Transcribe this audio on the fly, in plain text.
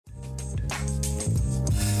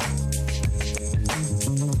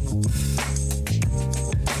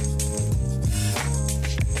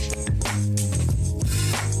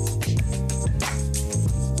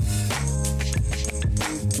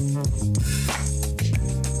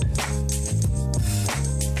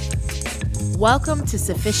Welcome to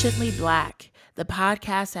Sufficiently Black, the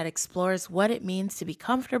podcast that explores what it means to be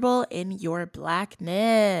comfortable in your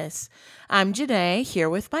blackness. I'm Janae, here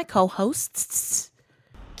with my co-hosts,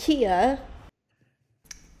 Kia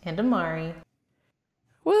and Amari.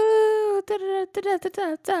 Woo!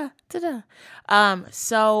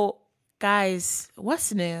 So guys,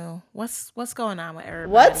 what's new? What's going on with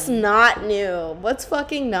everybody? What's not new? What's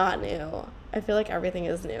fucking not new? I feel like everything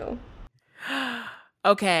is new.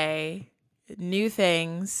 Okay. New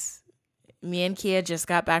things. Me and Kia just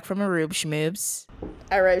got back from Aruba Schmoobs.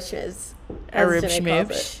 Aruba.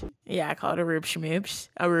 Yeah, I call it Aruba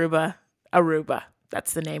Schmoobs. Aruba.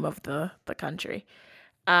 That's the name of the country.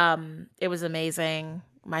 It was amazing.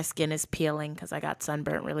 My skin is peeling because I got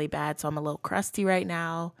sunburnt really bad, so I'm a little crusty right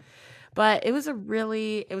now. But it was a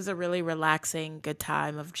really relaxing, good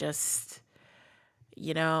time of just,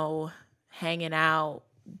 hanging out,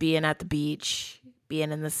 being at the beach,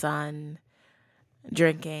 being in the sun,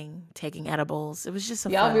 drinking, taking edibles. It was just a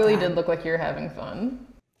fun Y'all really time. did look like you're having fun.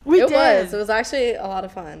 It was actually a lot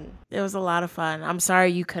of fun. It was a lot of fun. I'm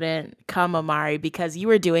sorry you couldn't come, Amari, because you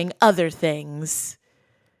were doing other things.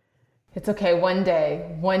 It's okay. One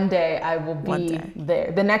day I will be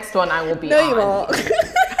there. The next one I will be No, on. you won't.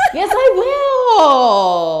 Yes, I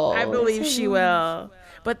will. I believe she will.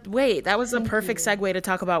 But wait, that was a perfect segue to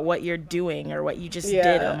talk about what you're doing or what you just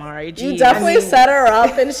did, Amari. Jeez. You definitely set her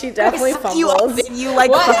up, and she definitely fumbles. You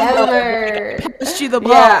like whatever. Passed you the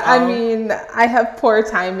ball. Yeah, I mean, I have poor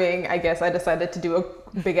timing. I guess I decided to do a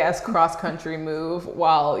big ass cross country move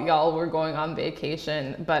while y'all were going on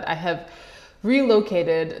vacation. But I have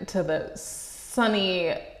relocated to the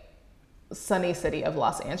sunny city of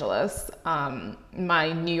Los Angeles.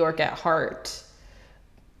 My New York at heart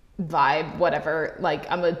vibe, whatever. Like,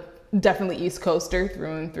 I'm a definitely East Coaster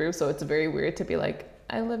through and through, so it's very weird to be like,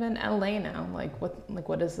 I live in LA now.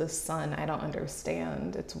 What is this sun? I don't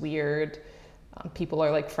understand. It's weird. People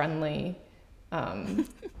are like friendly. Are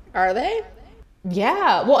they?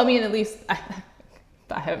 Yeah. Well, I mean, at least I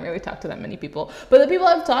haven't really talked to that many people, but the people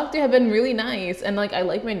I've talked to have been really nice, and like I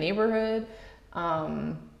like my neighborhood.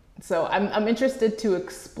 So I'm interested to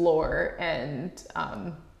explore and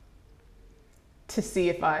to see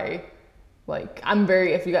if I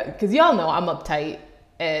because y'all know I'm uptight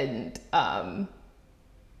and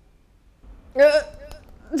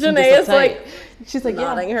Janae is like, she's like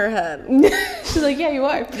nodding her head. She's like, yeah, you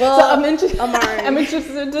are. Well, so I'm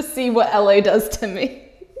interested to see what LA does to me.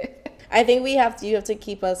 I think you have to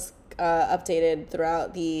keep us updated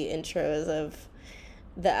throughout the intros of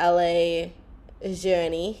the LA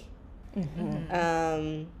journey.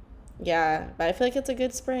 Mm-hmm. Yeah, but I feel like it's a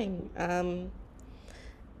good spring.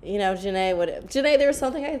 Janae, there was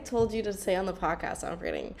something I told you to say on the podcast. I'm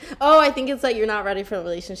forgetting. Oh, I think it's that you're not ready for a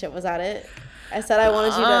relationship. Was that it? I said I wanted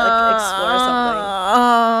you to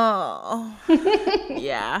explore something.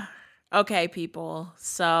 Yeah. Okay, people.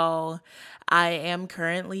 So I am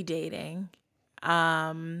currently dating.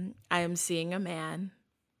 I am seeing a man,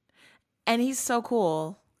 and he's so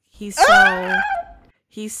cool. He's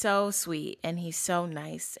so sweet, and he's so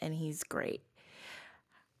nice, and he's great.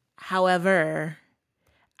 However,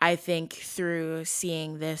 I think through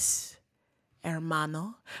seeing this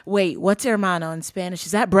hermano. Wait, what's hermano in Spanish?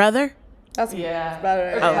 Is that brother? That's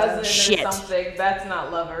better. Oh, shit. Or something. That's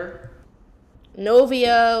not lover.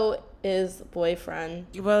 Novio is boyfriend.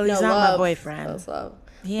 Well, he's not my boyfriend. That's love.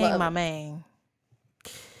 He ain't my man.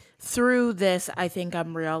 Through this, I think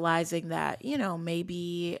I'm realizing that,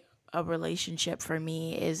 maybe a relationship for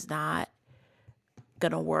me is not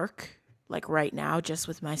gonna work like right now, just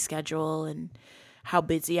with my schedule and how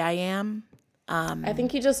busy I am. I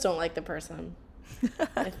think you just don't like the person.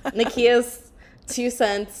 Nikia's 2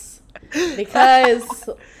 cents, because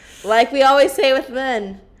like we always say with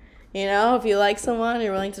men, if you like someone,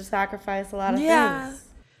 you're willing to sacrifice a lot of things.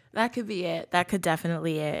 That could be it. That could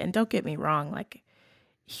definitely it. And don't get me wrong, like,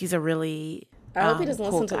 he's a really I hope he doesn't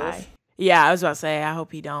cool listen to guy. this. Yeah, I was about to say, I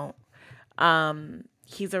hope he don't.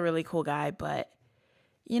 He's a really cool guy, but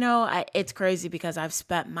it's crazy because I've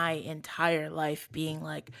spent my entire life being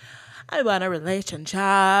like, I want a relationship,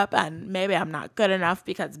 and maybe I'm not good enough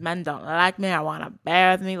because men don't like me. I want to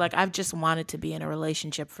bear with me. Like, I've just wanted to be in a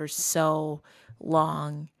relationship for so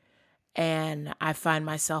long, and I find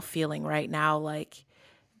myself feeling right now like,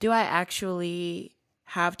 do I actually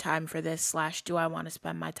have time for this -- do I want to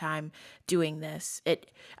spend my time doing this?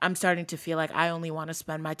 I'm starting to feel like I only want to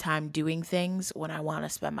spend my time doing things when I want to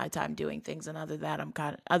spend my time doing things, and other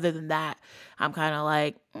than that, I'm kind of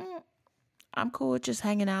like, I'm cool with just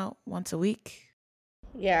hanging out once a week.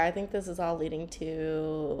 Yeah, I think this is all leading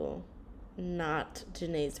to not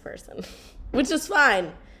Janae's person. which is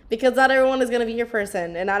fine because not everyone is going to be your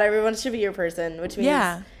person and not everyone should be your person, which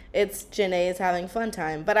means it's Janae's having fun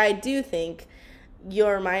time. But I do think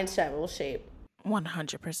your mindset will shape.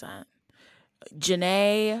 100%.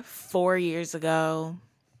 Janae 4 years ago,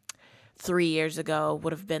 3 years ago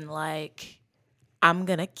would have been like, I'm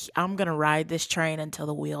gonna ride this train until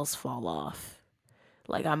the wheels fall off.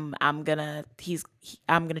 Like I'm gonna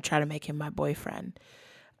try to make him my boyfriend.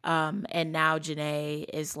 And now Janae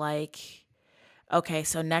is like, okay,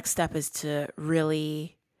 so next step is to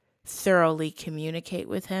really thoroughly communicate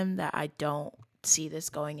with him that I don't see this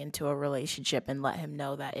going into a relationship, and let him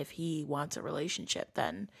know that if he wants a relationship,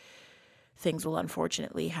 then things will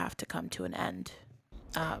unfortunately have to come to an end.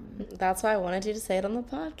 That's why I wanted you to say it on the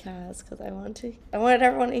podcast, because I wanted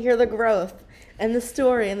everyone to hear the growth and the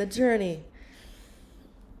story and the journey.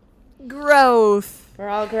 Growth. We're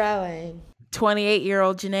all growing.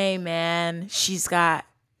 28-year-old Janae, man, she's got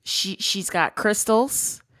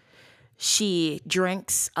crystals. She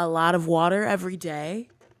drinks a lot of water every day.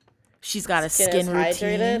 She's got a skin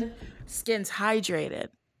routine. Hydrated. Skin's hydrated.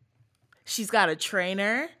 She's got a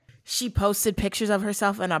trainer. She posted pictures of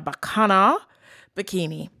herself in a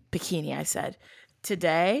bikini, I said.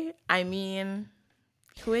 Today, I mean,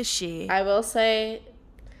 who is she? I will say,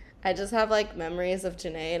 I just have like memories of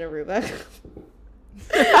Janae and Aruba.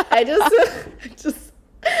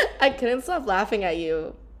 I couldn't stop laughing at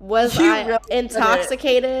you. Was I really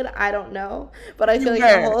intoxicated? I don't know. But I feel like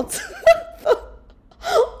the whole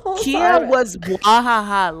Kia was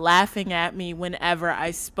wahaha laughing at me whenever I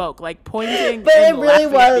spoke, like pointing but and it really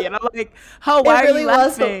laughing was, at me. And I'm like, oh, why are you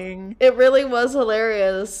laughing? It really was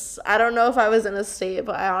hilarious. I don't know if I was in a state,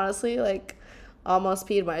 but I honestly like almost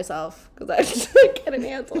peed myself because I just couldn't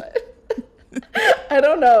handle it. I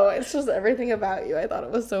don't know. It's just everything about you. I thought it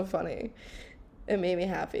was so funny. It made me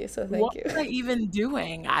happy, so thank you. What was I even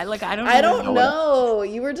doing? I don't know.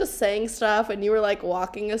 You were just saying stuff, and you were like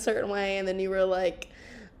walking a certain way, and then you were like,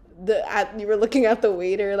 you were looking at the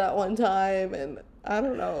waiter that one time, and I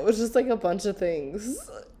don't know. It was just like a bunch of things.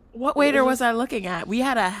 What waiter was I looking at? We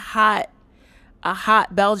had a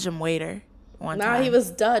hot Belgium waiter one time. Nah, he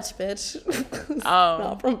was Dutch, bitch. Oh,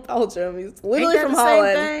 not from Belgium. He's literally from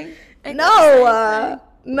Holland.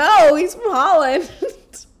 No, he's from Holland.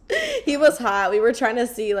 He was hot. We were trying to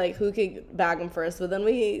see like who could bag him first, but then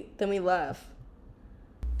we left.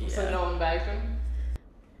 Yeah. So no one bagged him?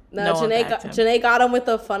 No, Janae got him with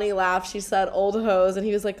a funny laugh. She said old hose, and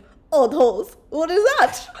he was like, old hose? What is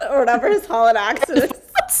that? Or whatever his Holland accent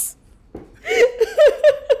is.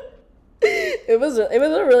 It was a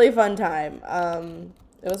really fun time.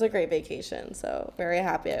 It was a great vacation, so very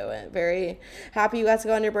happy I went. Very happy you got to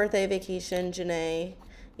go on your birthday vacation, Janae.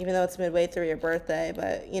 Even though it's midway through your birthday,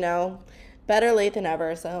 but better late than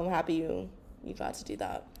ever. So I'm happy you got to do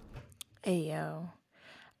that. Hey yo.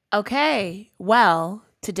 Okay, well,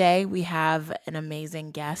 today we have an amazing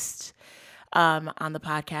guest on the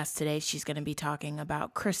podcast today. She's going to be talking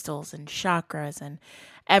about crystals and chakras and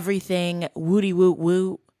everything woody woot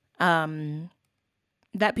woot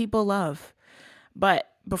that people love. But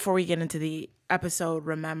before we get into the episode,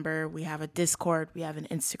 remember we have a Discord, we have an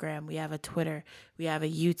Instagram, we have a Twitter, we have a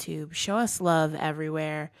YouTube. Show us love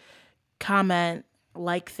everywhere. Comment,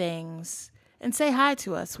 like things, and say hi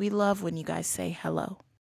to us. We love when you guys say hello.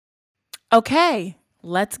 Okay,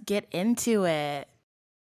 let's get into it.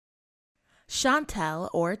 Chantel,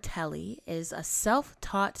 or Telly, is a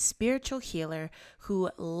self-taught spiritual healer who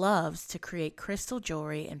loves to create crystal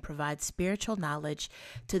jewelry and provide spiritual knowledge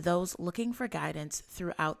to those looking for guidance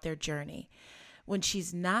throughout their journey. When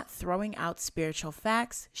she's not throwing out spiritual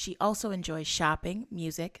facts, she also enjoys shopping,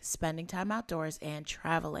 music, spending time outdoors, and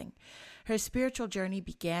traveling. Her spiritual journey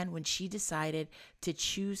began when she decided to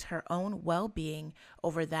choose her own well-being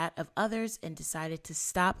over that of others and decided to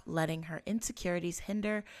stop letting her insecurities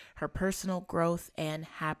hinder her personal growth and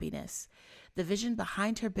happiness. The vision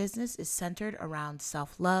behind her business is centered around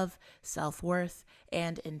self-love, self-worth,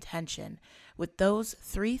 and intention. With those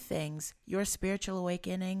three things, your spiritual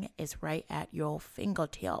awakening is right at your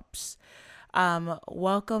fingertips.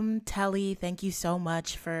 Welcome, Telly. Thank you so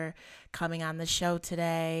much for coming on the show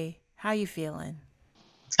today. How you feeling?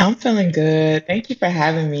 I'm feeling good. Thank you for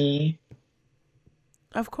having me.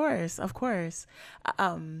 Of course.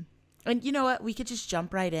 And you know what? We could just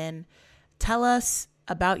jump right in. Tell us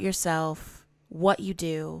about yourself, what you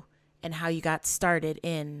do, and how you got started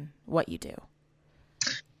in what you do.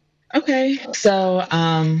 Okay, so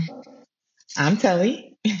I'm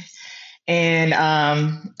Telly, and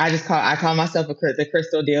I call myself the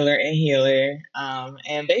crystal dealer and healer.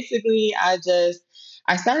 And basically,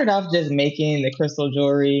 I started off just making the crystal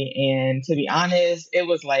jewelry, and to be honest, it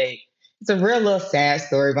was like it's a real little sad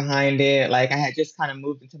story behind it. Like I had just kind of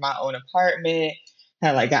moved into my own apartment,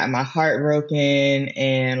 had like gotten my heart broken,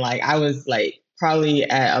 and like I was like probably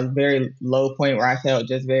at a very low point where I felt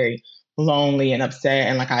just very lonely and upset,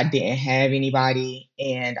 and like I didn't have anybody.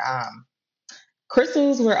 And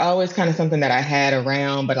crystals were always kind of something that I had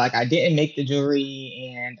around, but like I didn't make the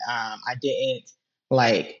jewelry, and I didn't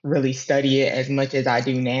like really study it as much as I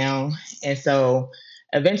do now. And so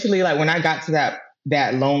eventually, like when I got to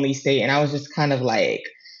that lonely state, and I was just kind of like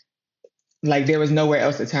there was nowhere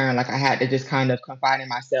else to turn. Like I had to just kind of confide in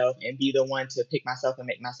myself and be the one to pick myself and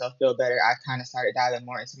make myself feel better. I kind of started diving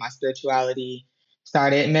more into my spirituality,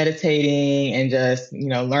 started meditating, and just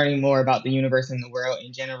learning more about the universe and the world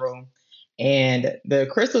in general. And the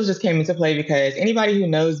crystals just came into play because anybody who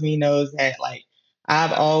knows me knows that like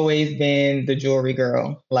I've always been the jewelry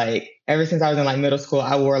girl. Like ever since I was in like middle school,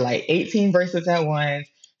 I wore like 18 bracelets at once,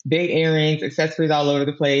 big earrings, accessories all over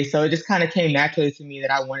the place. So it just kind of came naturally to me that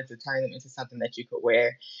I wanted to turn them into something that you could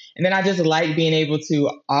wear. And then I just like being able to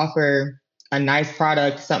offer a nice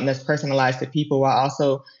product, something that's personalized to people while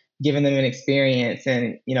also giving them an experience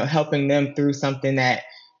and, helping them through something that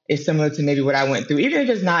is similar to maybe what I went through, even if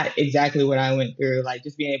it's not exactly what I went through, like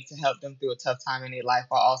just being able to help them through a tough time in their life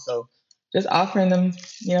while also just offering them,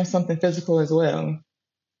 something physical as well.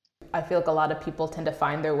 I feel like a lot of people tend to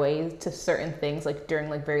find their way to certain things like during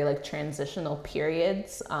like very like transitional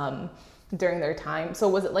periods during their time. So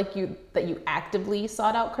was it like that you actively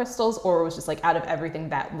sought out crystals, or was just like out of everything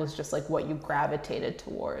that was just like what you gravitated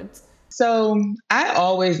towards? So I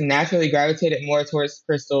always naturally gravitated more towards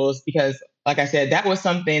crystals because, like I said, that was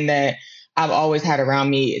something that I've always had around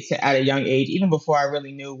me at a young age, even before I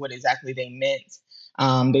really knew what exactly they meant.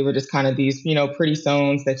 They were just kind of these, pretty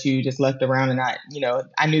stones that you just left around, and I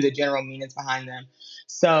knew the general meanings behind them.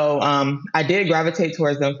 So I did gravitate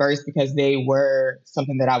towards them first because they were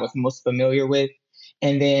something that I was most familiar with,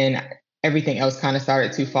 and then everything else kind of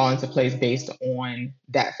started to fall into place based on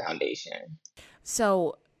that foundation.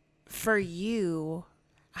 So, for you,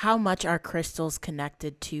 how much are crystals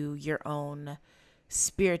connected to your own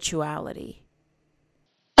spirituality?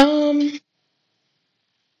 Um,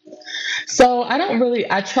 so I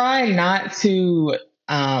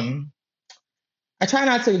um try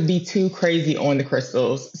not to be too crazy on the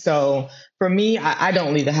crystals. So for me, I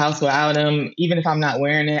don't leave the house without them. Even if I'm not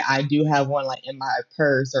wearing it, I do have one like in my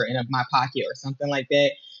purse or in my pocket or something like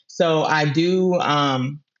that. So I do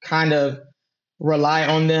kind of rely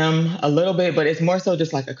on them a little bit, but it's more so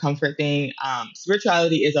just like a comfort thing.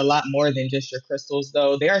 Spirituality is a lot more than just your crystals,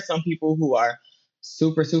 though. There are some people who are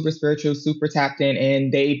super, super spiritual, super tapped in,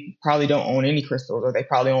 and they probably don't own any crystals, or they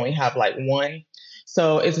probably only have like one.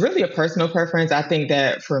 So it's really a personal preference. I think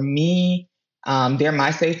that for me, they're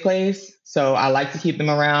my safe place. So I like to keep them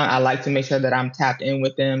around. I like to make sure that I'm tapped in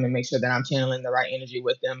with them and make sure that I'm channeling the right energy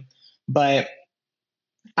with them. But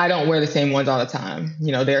I don't wear the same ones all the time.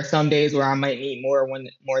 There are some days where I might need more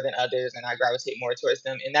than others, and I gravitate more towards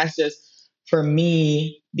them. And that's just for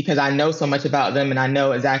me because I know so much about them, and I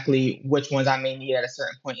know exactly which ones I may need at a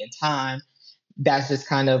certain point in time. That's just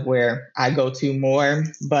kind of where I go to more.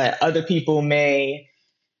 But other people may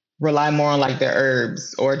rely more on like their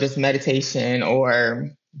herbs or just meditation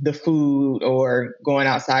or the food or going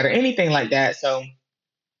outside or anything like that. So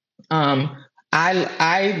um,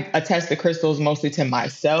 I attach the crystals mostly to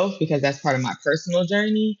myself because that's part of my personal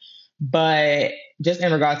journey. But just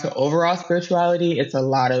in regard to overall spirituality, it's a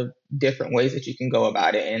lot of different ways that you can go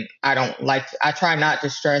about it. And I try not to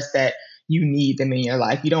stress that you need them in your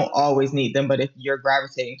life. You don't always need them, but if you're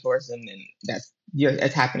gravitating towards them, then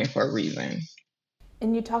it's happening for a reason.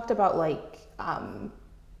 And you talked about like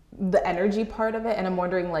the energy part of it, and I'm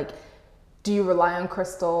wondering like, do you rely on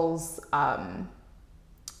crystals?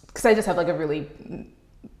 Because I just have like a really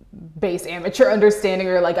base amateur understanding,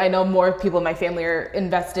 or like I know more people in my family are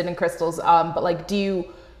invested in crystals, but like do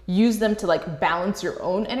you use them to like balance your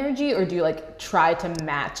own energy, or do you like try to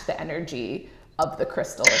match the energy of the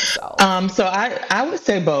crystal itself? So I would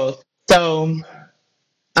say both. So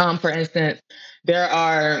for instance,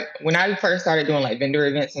 when I first started doing like vendor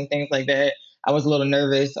events and things like that, I was a little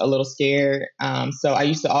nervous, a little scared. So I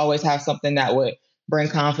used to always have something that would bring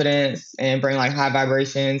confidence and bring like high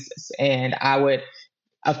vibrations. And I would,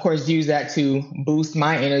 of course, use that to boost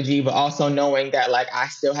my energy, but also knowing that like I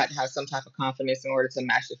still had to have some type of confidence in order to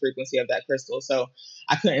match the frequency of that crystal. So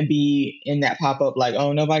I couldn't be in that pop up like,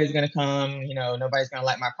 oh, nobody's going to come, nobody's going to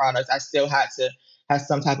like my products. I still had to have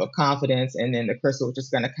some type of confidence. And then the crystal was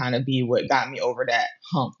just going to kind of be what got me over that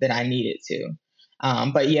hump that I needed to.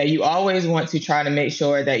 But yeah, you always want to try to make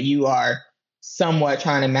sure that you are somewhat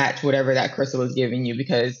trying to match whatever that crystal is giving you,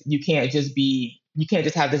 because you can't just be you can't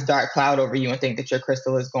just have this dark cloud over you and think that your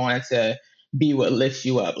crystal is going to be what lifts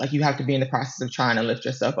you up. Like you have to be in the process of trying to lift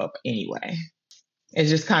yourself up anyway. It's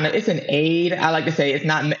just kind of, it's an aid. I like to say it's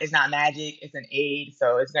not magic. It's an aid.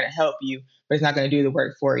 So it's going to help you, but it's not going to do the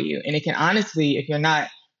work for you. And it can honestly, if you're not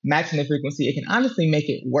matching the frequency, it can honestly make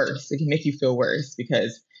it worse. It can make you feel worse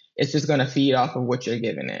because it's just going to feed off of what you're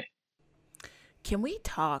giving it. Can we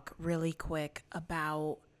talk really quick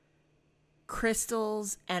about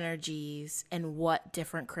crystals, energies, and what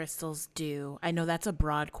different crystals do? I know that's a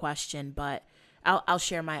broad question, but I'll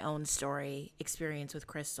share my own story experience with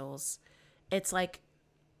crystals. It's like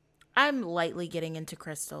I'm lightly getting into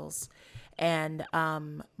crystals, and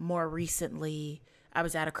more recently, I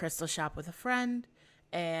was at a crystal shop with a friend,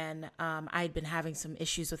 and I'd been having some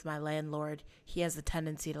issues with my landlord. He has the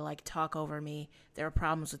tendency to like talk over me. There were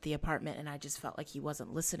problems with the apartment, and I just felt like he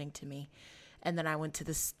wasn't listening to me. And then I went to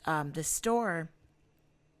this store,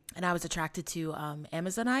 and I was attracted to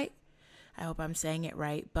Amazonite. I hope I'm saying it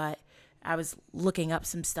right, but I was looking up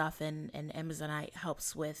some stuff, and Amazonite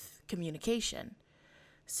helps with communication.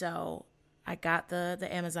 So I got the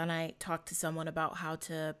Amazonite, talked to someone about how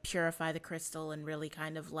to purify the crystal and really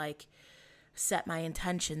kind of like set my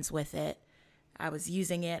intentions with it. I was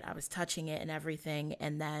using it, I was touching it and everything,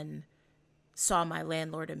 and then saw my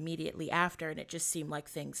landlord immediately after, and it just seemed like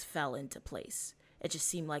things fell into place. It just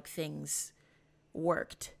seemed like things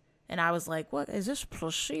worked. And I was like, what is this,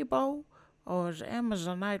 placebo? Or is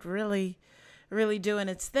Amazonite really doing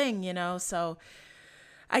its thing, you know? So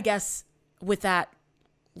I guess with that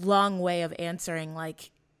long way of answering,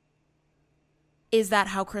 like, is that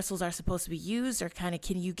how crystals are supposed to be used? Or kind of,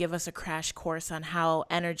 can you give us a crash course on how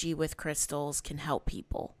energy with crystals can help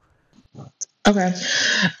people? Okay.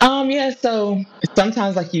 Yeah, so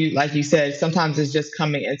sometimes like you said, sometimes it's just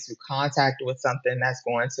coming into contact with something that's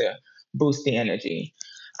going to boost the energy.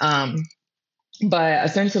 Um, but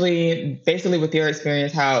essentially, basically with your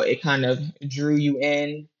experience, how it kind of drew you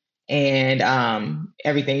in and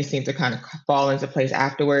everything seemed to kind of fall into place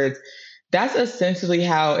afterwards. That's essentially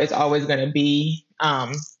how it's always going to be.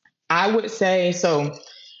 I would say so.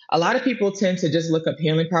 A lot of people tend to just look up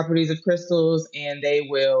healing properties of crystals and they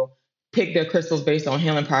will pick their crystals based on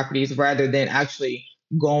healing properties rather than actually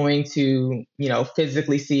going to,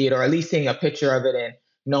 physically see it or at least seeing a picture of it and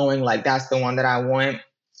knowing like that's the one that I want.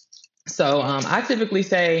 So I typically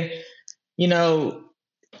say, you know,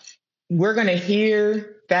 we're going to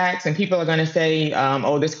hear facts and people are going to say,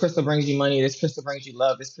 oh, this crystal brings you money, this crystal brings you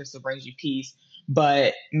love, this crystal brings you peace.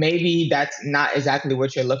 But maybe that's not exactly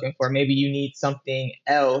what you're looking for. Maybe you need something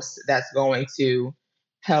else that's going to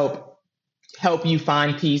help you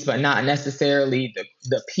find peace, but not necessarily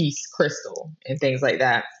the peace crystal and things like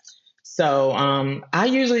that. So I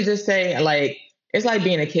usually just say like it's like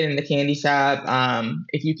being a kid in the candy shop.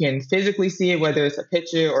 If you can physically see it, whether it's a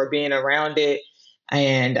picture or being around it,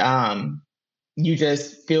 and you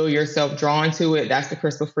just feel yourself drawn to it, that's the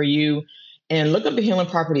crystal for you. And look up the healing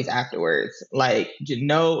properties afterwards. Just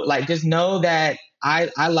know that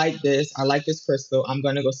I like this. I like this crystal. I'm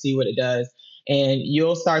gonna go see what it does. And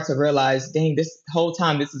you'll start to realize, dang, this whole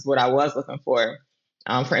time this is what I was looking for.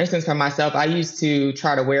 For instance, for myself, I used to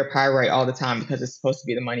try to wear pyrite all the time because it's supposed to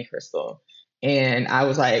be the money crystal. And I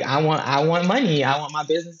was like, I want money. I want my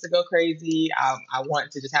business to go crazy. I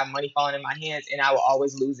want to just have money falling in my hands, and I will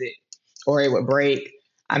always lose it or it would break.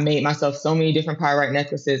 I made myself so many different pyrite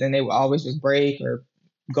necklaces, and they would always just break or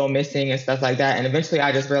go missing and stuff like that. And eventually,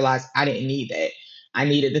 I just realized I didn't need that. I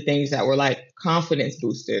needed the things that were like confidence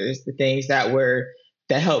boosters, the things that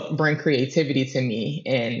helped bring creativity to me.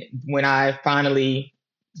 And when I finally,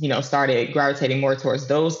 started gravitating more towards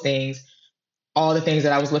those things, all the things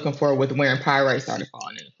that I was looking for with wearing pyrite started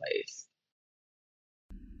falling into place.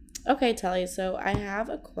 Okay, Tali, so I have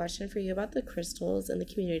a question for you about the crystals in the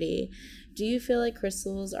community. Do you feel like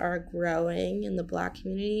crystals are growing in the Black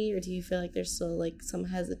community, or do you feel like there's still like some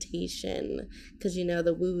hesitation because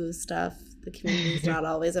the woo-woo stuff the community's not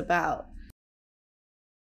always about?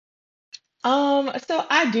 So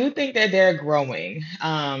I do think that they're growing.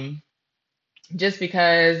 Just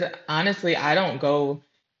because honestly, I don't go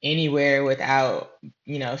anywhere without,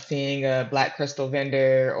 seeing a Black crystal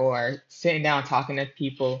vendor or sitting down talking to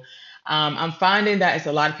people. I'm finding that it's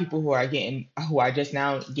a lot of people who are just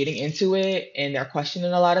now getting into it and they're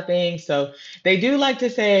questioning a lot of things. So they do like to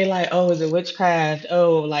say like, oh, is it witchcraft?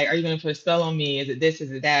 Oh, like, are you going to put a spell on me? Is it this?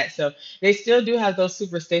 Is it that? So they still do have those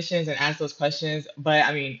superstitions and ask those questions. But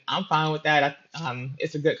I mean, I'm fine with that.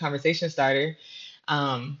 It's a good conversation starter.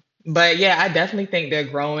 But yeah, I definitely think they're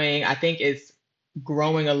growing. I think it's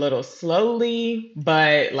growing a little slowly,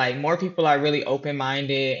 but like more people are really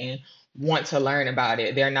open-minded and want to learn about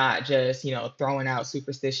it. They're not just, throwing out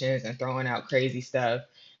superstitions and throwing out crazy stuff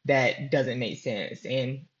that doesn't make sense.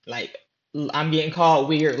 And like, I'm getting called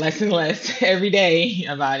weird less and less every day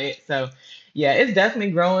about it. So yeah, it's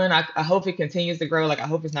definitely growing. I hope it continues to grow. Like, I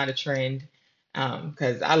hope it's not a trend.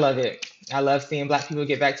 Because I love it. I love seeing Black people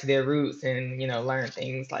get back to their roots and, learn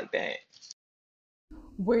things like that.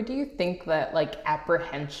 Where do you think that like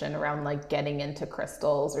apprehension around like getting into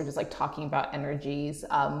crystals or just like talking about energies,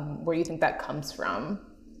 where do you think that comes from?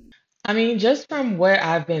 I mean, just from what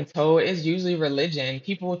I've been told, it's usually religion.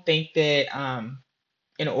 People think that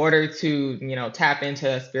in order to, tap into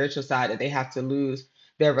a spiritual side, that they have to lose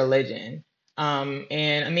their religion.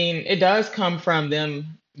 And I mean, it does come from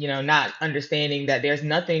them, not understanding that there's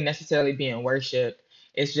nothing necessarily being worshipped.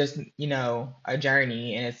 It's just, a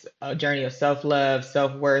journey, and it's a journey of self-love,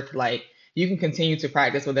 self-worth. Like, you can continue to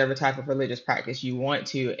practice whatever type of religious practice you want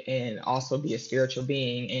to, and also be a spiritual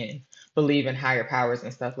being and believe in higher powers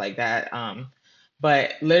and stuff like that.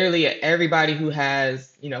 But literally everybody who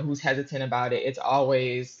has, who's hesitant about it, it's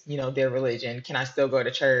always, their religion. Can I still go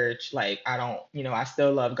to church? Like, I don't, I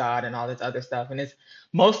still love God and all this other stuff. And it's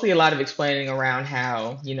mostly a lot of explaining around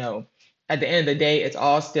how, at the end of the day, it's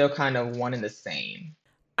all still kind of one and the same.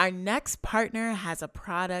 Our next partner has a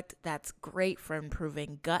product that's great for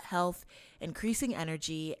improving gut health, increasing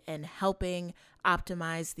energy, and helping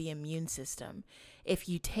optimize the immune system. If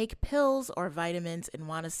you take pills or vitamins and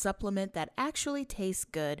want a supplement that actually tastes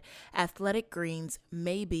good, Athletic Greens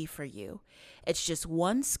may be for you. It's just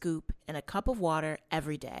 1 scoop in a cup of water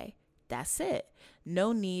every day. That's it.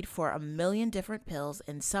 No need for a million different pills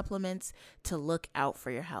and supplements to look out for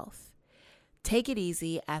your health. Take it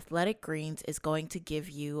easy. Athletic Greens is going to give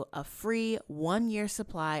you a free 1-year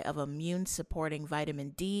supply of immune supporting vitamin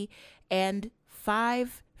D and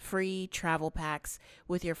 5 free travel packs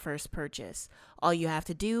with your first purchase. All you have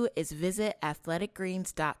to do is visit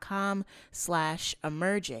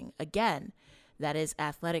athleticgreens.com/emerging. Again, that is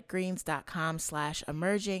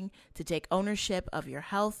athleticgreens.com/emerging to take ownership of your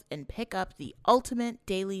health and pick up the ultimate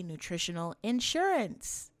daily nutritional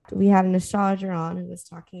insurance. We had an astrologer on who was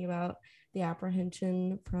talking about the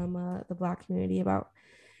apprehension from the Black community about,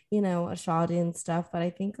 astrology and stuff. But I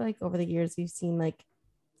think like over the years, we've seen like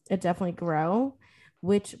it definitely grow,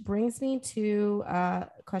 which brings me to a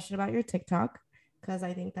question about your TikTok, because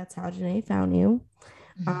I think that's how Janae found you.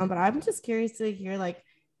 But I'm just curious to hear like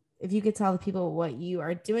if you could tell the people what you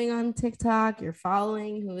are doing on TikTok, your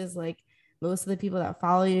following, who is like most of the people that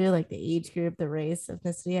follow you, like the age group, the race,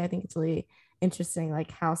 ethnicity. I think it's really interesting,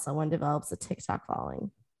 like how someone develops a TikTok following.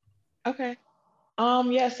 Okay.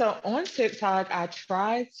 Yeah, so on TikTok, I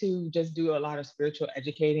try to just do a lot of spiritual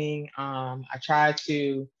educating. I try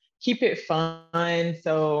to keep it fun.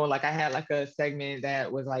 So like I had like a segment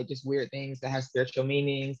that was like just weird things that have spiritual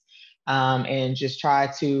meanings, and just try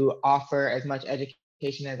to offer as much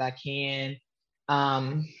education as I can.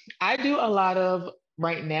 I do a lot of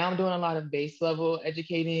right now, I'm doing a lot of base level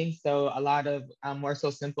educating. So a lot of more so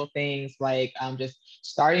simple things like just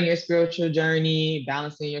starting your spiritual journey,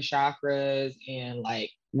 balancing your chakras, and like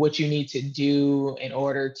what you need to do in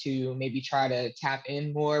order to maybe try to tap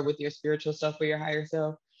in more with your spiritual self or your higher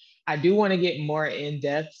self. I do want to get more in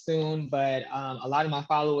depth soon, but a lot of my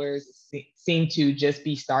followers seem to just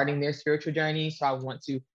be starting their spiritual journey. So I want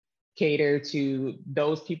to cater to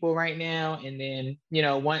those people right now. And then,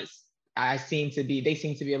 once they seem to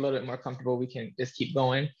be a little bit more comfortable, we can just keep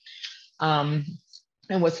going. Um,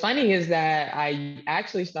 and what's funny is that I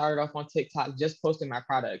actually started off on TikTok just posting my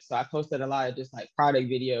products. So I posted a lot of just like product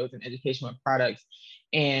videos and educational products.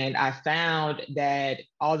 And I found that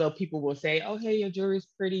although people will say, oh, hey, your jewelry's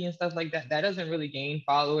pretty and stuff like that, that doesn't really gain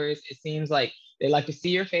followers. It seems like they like to see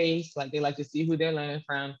your face, like they like to see who they're learning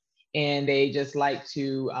from, and they just like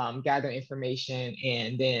to gather information.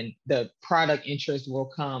 And then the product interest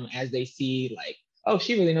will come as they see like, oh,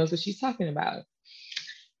 she really knows what she's talking about.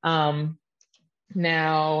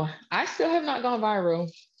 Now, I still have not gone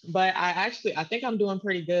viral, but I think I'm doing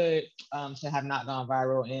pretty good to have not gone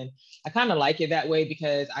viral. And I kind of like it that way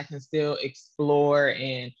because I can still explore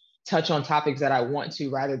and touch on topics that I want to,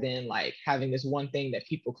 rather than like having this one thing that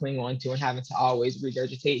people cling on to and having to always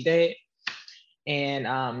regurgitate that. And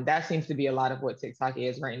that seems to be a lot of what TikTok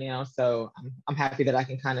is right now. So I'm happy that I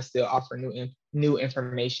can kind of still offer new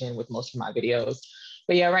information with most of my videos.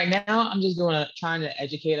 But yeah, right now I'm just trying to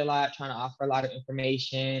educate a lot, trying to offer a lot of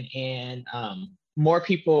information, and more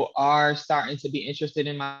people are starting to be interested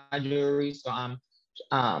in my jewelry. So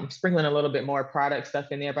I'm sprinkling a little bit more product stuff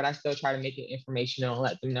in there, but I still try to make it informational and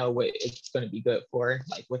let them know what it's going to be good for,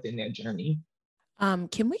 like within their journey.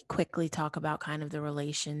 Can we quickly talk about kind of the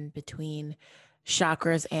relation between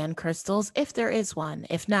chakras and crystals, if there is one.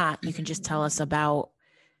 If not, you can just tell us about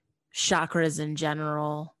chakras in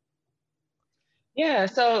general. Yeah,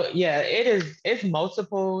 so yeah, it's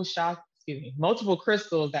multiple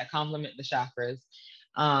crystals that complement the chakras.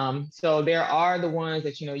 So there are the ones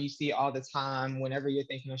that you see all the time whenever you're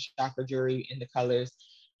thinking of chakra jewelry in the colors.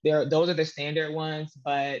 Those are the standard ones,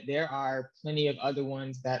 but there are plenty of other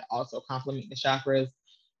ones that also complement the chakras.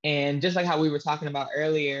 And just like how we were talking about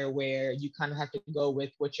earlier, where you kind of have to go with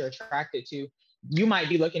what you're attracted to, you might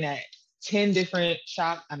be looking at 10 different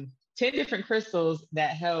 10 different crystals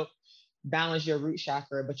that help balance your root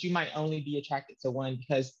chakra, but you might only be attracted to one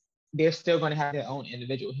because they're still going to have their own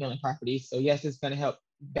individual healing properties. So yes, it's going to help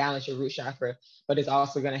balance your root chakra, but it's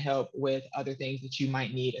also going to help with other things that you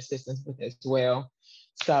might need assistance with as well.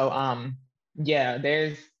 So yeah,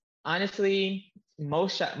 there's honestly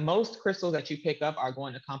most crystals that you pick up are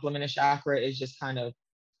going to complement a chakra. It's just kind of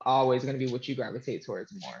always going to be what you gravitate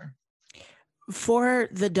towards more. For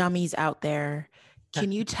the dummies out there,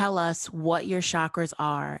 can you tell us what your chakras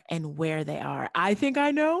are and where they are? I think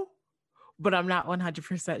I know, but I'm not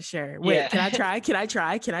 100% sure. Wait, Yeah. Can I try? Go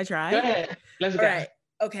ahead. Let's go. All right.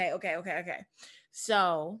 Okay.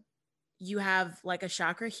 So you have like a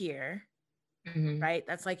chakra here, right?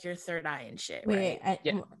 That's like your third eye and shit, Wait, right?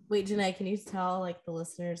 wait, Janae, can you tell like the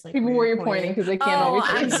listeners like People where you're pointing because they can't always.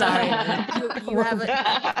 I'm see. sorry. You have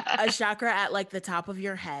a chakra at like the top of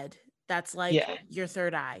your head. That's like your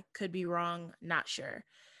third eye. Could be wrong. Not sure.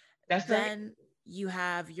 That's then right. you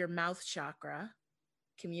have your mouth chakra,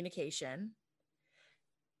 communication.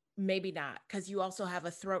 Maybe not, because you also have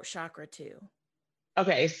a throat chakra too.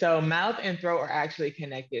 Okay, so mouth and throat are actually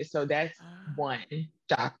connected. So that's one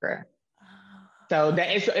chakra. So that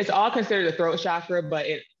it's all considered a throat chakra, but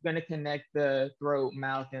it's going to connect the throat,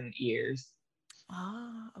 mouth, and ears.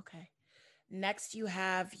 Okay. Next, you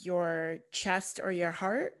have your chest or your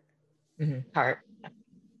heart. Heart.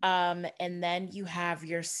 And then you have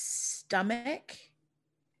your stomach.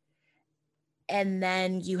 And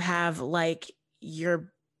then you have like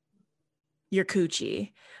your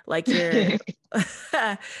coochie, like your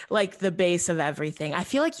like the base of everything. I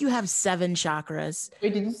feel like you have 7 chakras.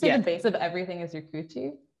 Wait, did you say the base of everything is your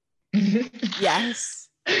coochie? Yes.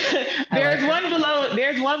 There's one below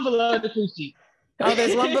the coochie. Oh,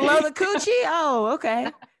 there's one below the coochie? Oh,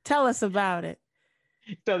 okay. Tell us about it.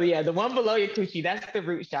 So yeah, the one below your coochie, that's the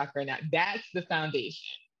root chakra. Now that's the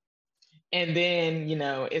foundation. And then,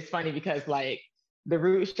 it's funny because like the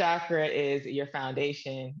root chakra is your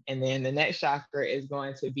foundation. And then the next chakra is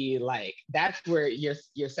going to be like, that's where your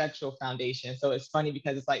sexual foundation. So it's funny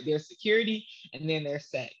because it's like there's security and then there's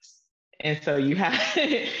sex. And so you have,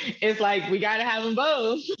 it's like, we got to have them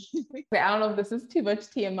both. Wait, I don't know if this is too much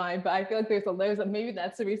TMI, but I feel like there's maybe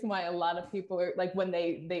that's the reason why a lot of people are like, when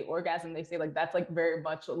they orgasm, they say like, that's like very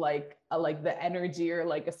much like the energy or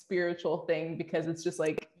like a spiritual thing, because it's just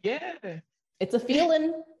like, it's a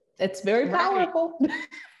feeling. It's very powerful.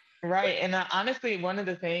 Right. And honestly, one of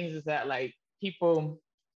the things is that like people,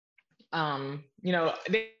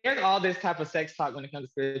 there's all this type of sex talk when it comes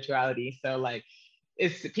to spirituality. So like,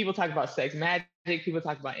 people talk about sex magic, people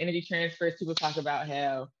talk about energy transfers, people talk about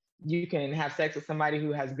how you can have sex with somebody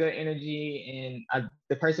who has good energy and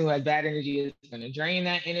the person who has bad energy is going to drain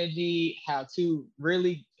that energy, how two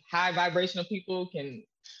really high vibrational people can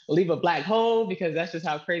leave a black hole because that's just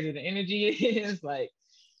how crazy the energy is. Like,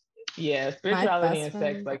 yeah, spirituality and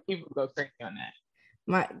sex, like people go crazy on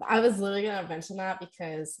that. I was literally gonna mention that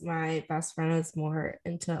because my best friend is more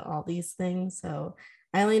into all these things. So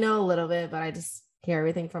I only know a little bit, but I just hear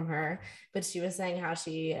everything from her. But she was saying how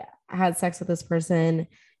she had sex with this person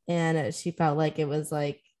and she felt like it was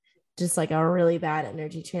like just like a really bad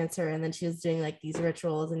energy transfer. And then she was doing like these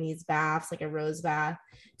rituals and these baths, like a rose bath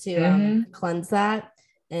to cleanse that.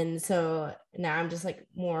 And so now I'm just like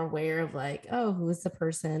more aware of like, oh, who is the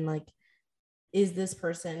person? Like, is this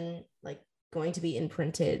person like going to be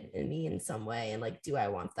imprinted in me in some way? And like, do I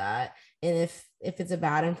want that? And if it's a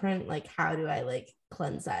bad imprint, like, how do I like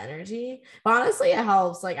cleanse that energy? But honestly, it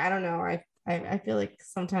helps. Like, I don't know. I feel like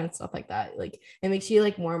sometimes stuff like that, like it makes you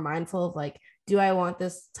like more mindful of like, do I want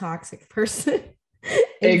this toxic person?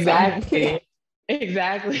 Exactly.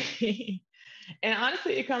 And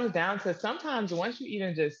honestly, it comes down to sometimes once you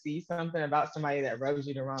even just see something about somebody that rubs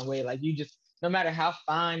you the wrong way, like you just, no matter how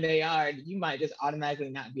fine they are, you might just automatically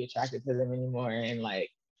not be attracted to them anymore. And like,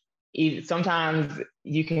 sometimes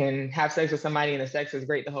you can have sex with somebody and the sex is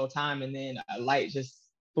great the whole time, and then a light just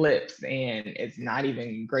flips and it's not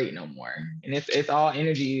even great no more. And it's all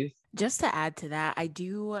energies. Just to add to that, I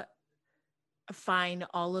do find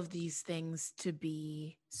all of these things to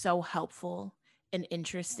be so helpful and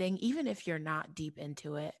interesting, even if you're not deep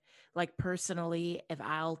into it. Like personally, if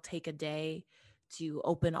I'll take a day to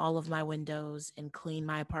open all of my windows and clean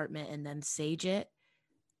my apartment and then sage it,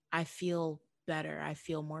 I feel better. I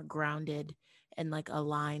feel more grounded and like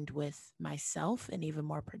aligned with myself and even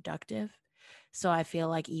more productive. So I feel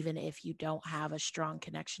like even if you don't have a strong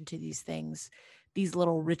connection to these things, these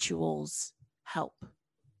little rituals help.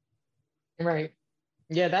 Right.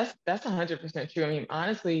 Yeah, that's 100% true. I mean,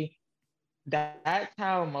 honestly, that's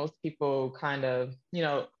how most people kind of,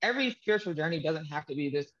 every spiritual journey doesn't have to be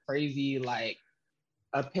this crazy like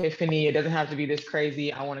epiphany. It doesn't have to be this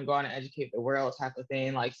crazy, I want to go out and educate the world type of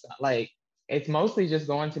thing. Like it's mostly just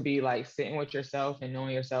going to be like sitting with yourself and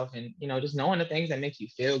knowing yourself and just knowing the things that make you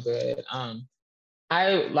feel good.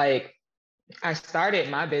 I like I started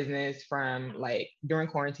my business from like during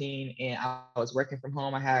quarantine and I was working from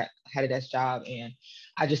home. I had a desk job and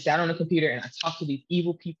I just sat on the computer and I talked to these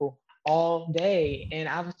evil people all day. And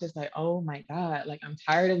I was just like, oh my God, like I'm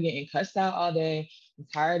tired of getting cussed out all day. I'm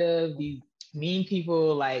tired of these mean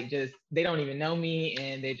people, like just they don't even know me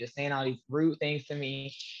and they're just saying all these rude things to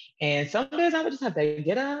me. And some days I would just have to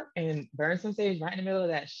get up and burn some sage right in the middle of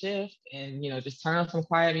that shift and just turn on some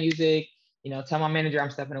quiet music, tell my manager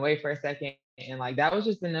I'm stepping away for a second. And like that was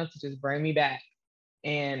just enough to just bring me back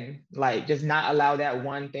and like just not allow that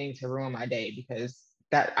one thing to ruin my day because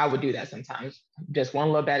that I would do that sometimes. Just one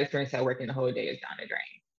little bad experience at work and the whole day is down the drain.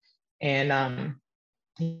 And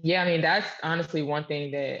yeah, I mean that's honestly one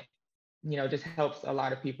thing that just helps a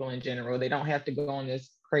lot of people in general. They don't have to go on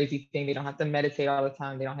this crazy thing. They don't have to meditate all the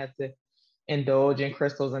time. They don't have to indulge in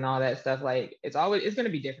crystals and all that stuff. Like it's going to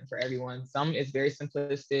be different for everyone. Some is very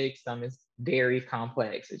simplistic, some is very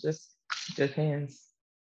complex. It just depends.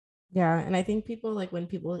 Yeah, and I think people like when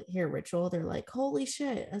people hear ritual, they're like, "Holy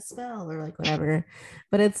shit, a spell," or like whatever.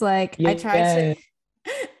 But it's like Yeah.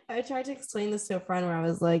 I tried to explain this to a friend where I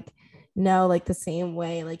was like, "No, like the same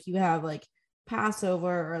way, like you have like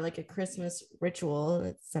Passover or like a Christmas ritual.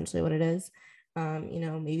 That's essentially what it is.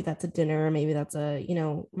 Maybe that's a dinner, maybe that's a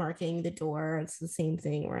marking the door. It's the same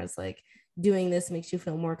thing. Whereas like doing this makes you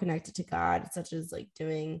feel more connected to God, such as like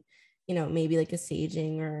doing, maybe like a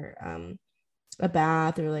saging or a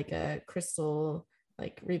bath or like a crystal,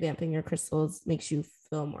 like revamping your crystals makes you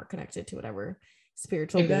feel more connected to whatever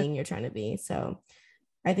spiritual Exactly. being you're trying to be. So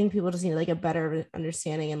I think people just need like a better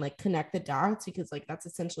understanding and like connect the dots because like that's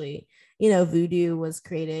essentially, voodoo was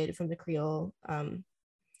created from the Creole.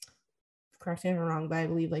 Correct me if I'm wrong, but I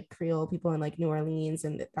believe like Creole people in like New Orleans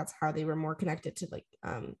and that's how they were more connected to like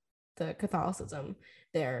the Catholicism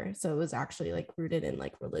there. So it was actually like rooted in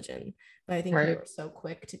like religion. But I think people Right. are so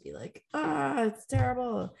quick to be like, it's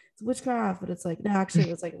terrible, it's witchcraft. But it's like, no, actually,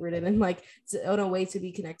 it was like rooted in like in a way to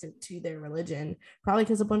be connected to their religion. Probably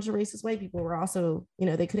because a bunch of racist white people were also,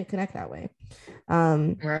 they couldn't connect that way.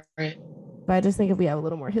 Right. But I just think if we have a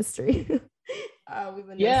little more history, we would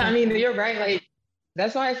know Yeah, I mean, something. you're right. Like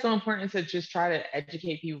that's why it's so important to just try to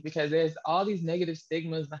educate people because there's all these negative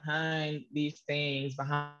stigmas behind these things,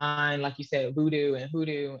 behind, like you said, voodoo and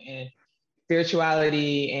hoodoo and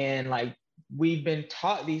spirituality. And like we've been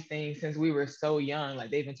taught these things since we were so young.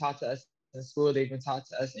 Like they've been taught to us in school, they've been taught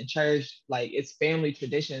to us in church. Like it's family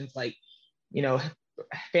traditions. Like, you know,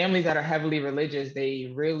 families that are heavily religious,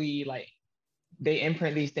 they really like they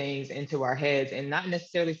imprint these things into our heads and not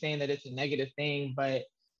necessarily saying that it's a negative thing, but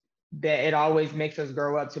that it always makes us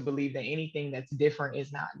grow up to believe that anything that's different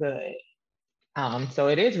is not good. So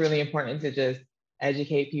it is really important to just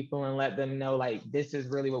educate people and let them know like this is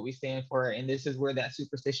really what we stand for and this is where that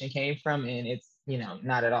superstition came from and it's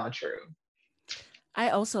not at all true.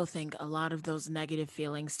 I also think a lot of those negative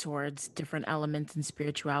feelings towards different elements in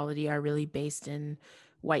spirituality are really based in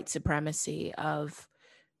white supremacy of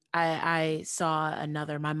I saw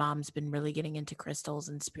another my mom's been really getting into crystals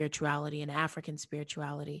and spirituality and African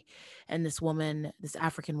spirituality. And this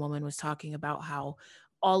African woman was talking about how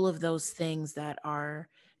all of those things that are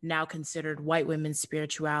now considered white women's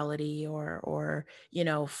spirituality or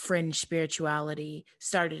fringe spirituality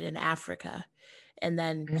started in Africa. And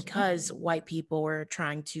then because white people were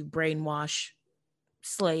trying to brainwash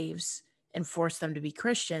slaves and force them to be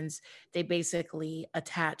Christians, they basically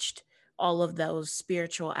attached all of those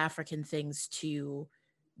spiritual African things to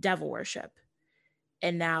devil worship.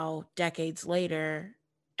 And now, decades later,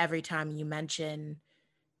 every time you mention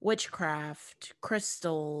witchcraft,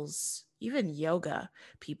 crystals, even yoga,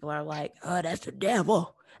 people are like, oh, that's the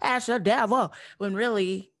devil. That's the devil. When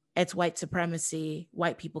really, it's white supremacy,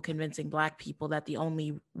 white people convincing black people that the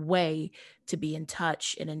only way to be in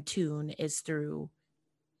touch and in tune is through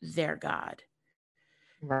their God.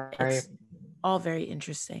 Right. It's all very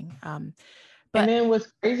interesting. And But then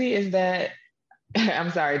what's crazy is that I'm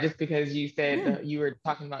sorry, just because you said you were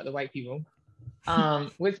talking about the white people.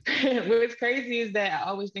 What's what's crazy is that I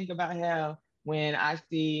always think about how when I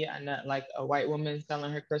see like a white woman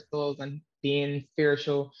selling her crystals and being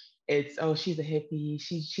spiritual, it's oh she's a hippie,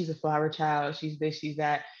 she's a flower child, she's this, she's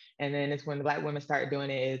that, and then it's when the black women start doing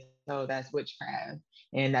it, it's oh that's witchcraft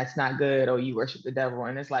and that's not good. Oh you worship the devil,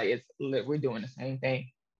 and it's like we're doing the same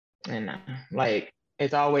thing, and like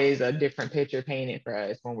it's always a different picture painted for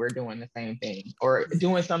us when we're doing the same thing or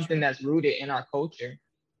doing something that's rooted in our culture.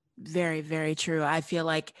 Very, very true. I feel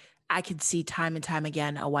like I could see time and time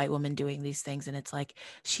again a white woman doing these things, and it's like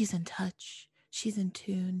she's in touch, she's in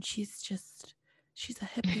tune, she's a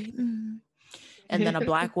hippie. And then a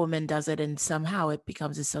black woman does it, and somehow it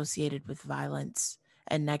becomes associated with violence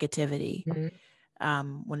and negativity.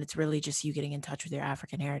 When it's really just you getting in touch with your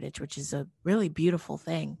African heritage, which is a really beautiful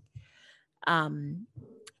thing.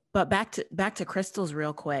 But back to crystals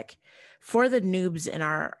real quick. For the noobs in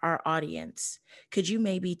our audience, could you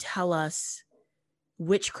maybe tell us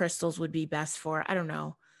which crystals would be best for, I don't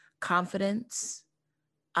know, confidence?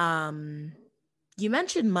 You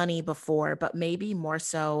mentioned money before, but maybe more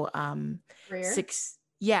so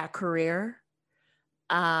Career. Career.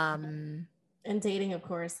 And dating, of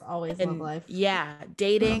course, always love life. Yeah,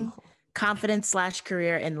 dating, confidence /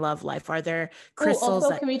 career, and love life. Are there crystals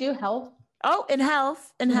also, can we do health? Oh, in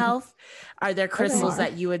health. Are there crystals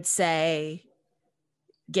that you would say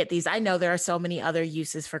get these? I know there are so many other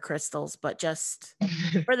uses for crystals, but just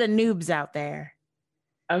for the noobs out there.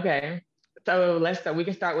 Okay. So we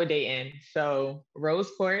can start with dating. So rose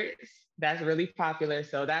quartz, that's really popular.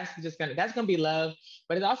 So that's gonna be love,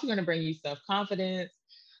 but it's also gonna bring you self-confidence,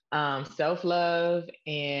 self-love,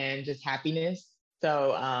 and just happiness.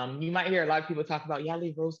 So you might hear a lot of people talk about, yeah, I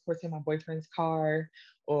leave rose quartz in my boyfriend's car,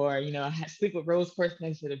 or I sleep with rose quartz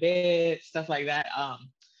next to the bed, stuff like that.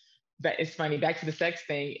 But it's funny, back to the sex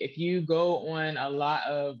thing. If you go on a lot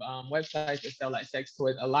of websites that sell like sex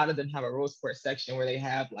toys, a lot of them have a rose quartz section where they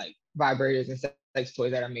have like vibrators and sex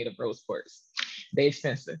toys that are made of rose quartz. They're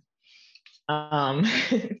expensive. And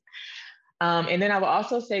then I would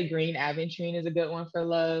also say green aventurine is a good one for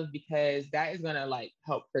love, because that is gonna like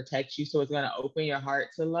help protect you. So it's gonna open your heart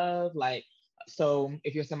to love. Like, so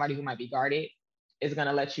if you're somebody who might be guarded, it's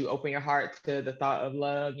gonna let you open your heart to the thought of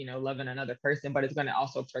love, loving another person, but it's gonna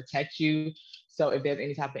also protect you. So if there's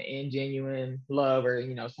any type of ingenuine love, or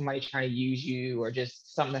somebody trying to use you, or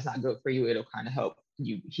just something that's not good for you, it'll kind of help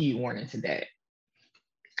you heed warn into that.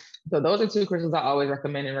 So those are two crystals I always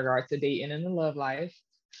recommend in regards to dating and the love life.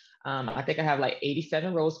 I think I have like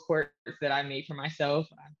 87 rose quartz that I made for myself.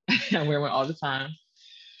 I wear one all the time.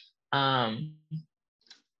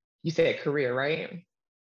 You said career, right?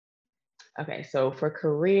 Okay, so for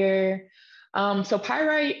career, so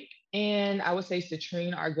pyrite and I would say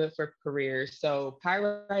citrine are good for career. So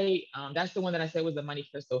pyrite, that's the one that I said was the money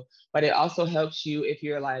crystal, but it also helps you if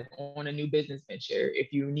you're like on a new business venture,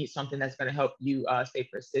 if you need something that's going to help you stay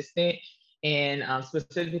persistent. And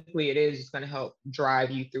specifically, it is just going to help drive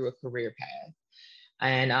you through a career path.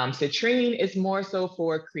 And citrine is more so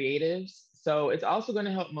for creatives. So it's also going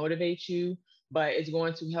to help motivate you, but it's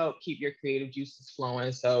going to help keep your creative juices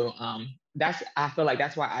flowing. So I feel like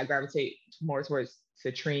that's why I gravitate more towards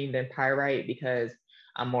citrine than pyrite, because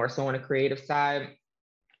I'm more so on the creative side.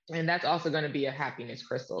 And that's also going to be a happiness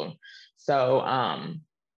crystal. So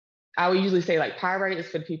I would usually say like pyrite is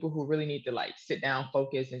for the people who really need to like sit down,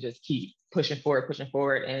 focus, and just keep pushing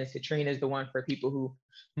forward. And citrine is the one for people who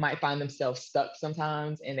might find themselves stuck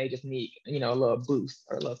sometimes and they just need, a little boost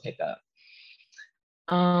or a little pickup.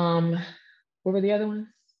 What were the other ones?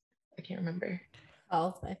 I can't remember.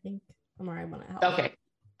 Health, I think. I'm alright on health. Okay,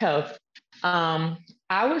 health.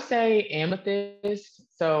 I would say amethyst.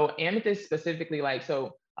 So amethyst specifically, like,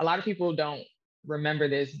 so a lot of people don't remember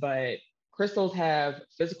this, but crystals have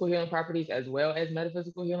physical healing properties as well as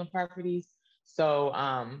metaphysical healing properties. So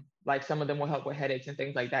like some of them will help with headaches and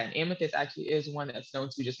things like that. And amethyst actually is one that's known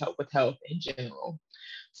to just help with health in general.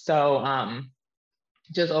 So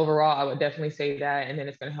just overall, I would definitely say that. And then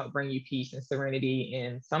it's going to help bring you peace and serenity.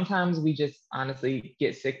 And sometimes we just honestly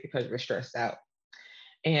get sick because we're stressed out.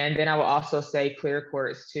 And then I will also say clear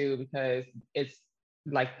quartz too, because it's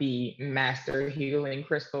like the master healing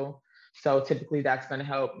crystal. So typically that's going to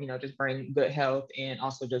help, just bring good health and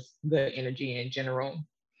also just good energy in general.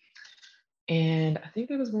 And I think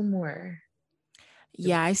there was one more.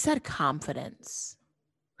 Yeah, I said confidence.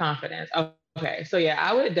 Confidence. Okay. So yeah,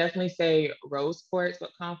 I would definitely say rose quartz with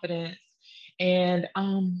confidence. And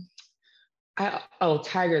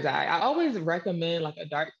tiger's eye. I always recommend like a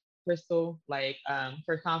dark crystal, like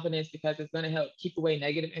for confidence, because it's going to help keep away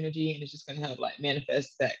negative energy, and it's just going to help like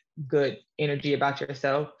manifest that good energy about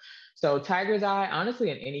yourself. So tiger's eye, honestly,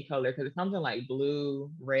 in any color, because it comes in like blue,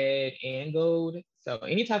 red, and gold. So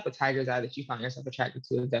any type of tiger's eye that you find yourself attracted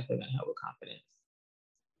to is definitely going to help with confidence.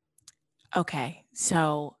 Okay,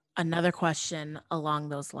 so another question along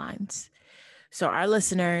those lines. So our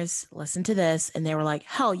listeners listen to this and they were like,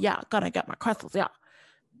 hell yeah, gonna get my crystals. Yeah.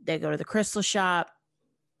 They go to the crystal shop.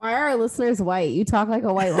 Why are our listeners white? You talk like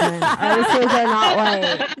a white woman. Our listeners are not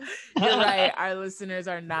white. You're right. Our listeners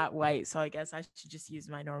are not white. So I guess I should just use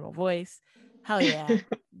my normal voice. Hell yeah.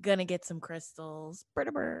 Gonna get some crystals.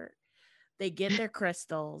 They get their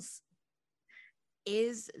crystals.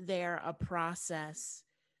 Is there a process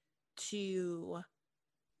to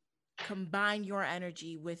combine your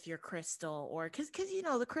energy with your crystal, or because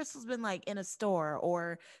the crystal's been like in a store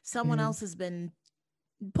or someone else has been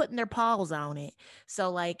putting their paws on it, so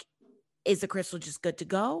like, is the crystal just good to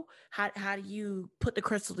go? How do you put the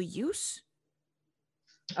crystal to use?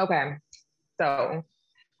 Okay, so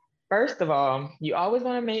first of all, you always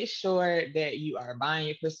want to make sure that you are buying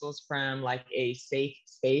your crystals from like a safe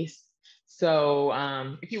space. So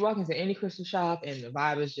if you walk into any crystal shop and the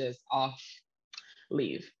vibe is just off,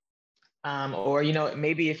 leave. Or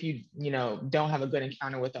maybe if you don't have a good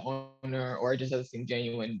encounter with the owner, or it just doesn't seem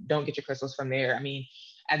genuine, don't get your crystals from there. I mean,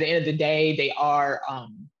 at the end of the day, they are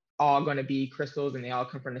all going to be crystals and they all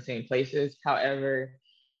come from the same places. However,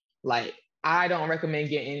 like, I don't recommend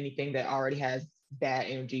getting anything that already has bad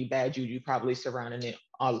energy, bad juju probably surrounding it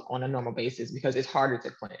on a normal basis, because it's harder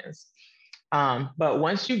to cleanse. But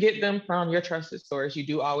once you get them from your trusted source, you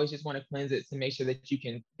do always just want to cleanse it to make sure that you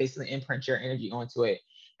can basically imprint your energy onto it.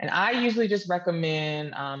 And I usually just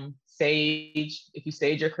recommend sage. If you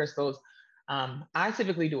sage your crystals, I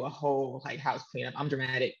typically do a whole like house cleanup. I'm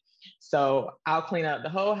dramatic. So I'll clean up the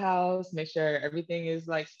whole house, make sure everything is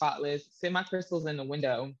like spotless, sit my crystals in the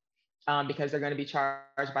window, because they're going to be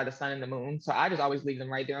charged by the sun and the moon. So I just always leave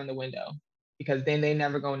them right there in the window, because then they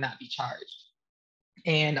never going to not be charged.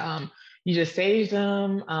 And you just sage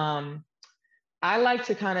them. I like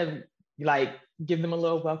to kind of like give them a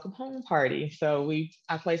little welcome home party. So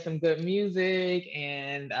I play some good music,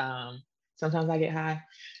 and sometimes I get high.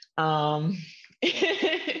 Um,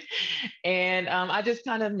 and I just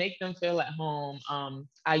kind of make them feel at home.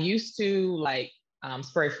 I used to like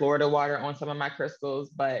spray Florida water on some of my crystals,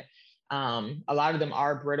 but a lot of them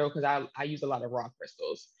are brittle because I use a lot of raw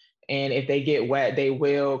crystals. And if they get wet, they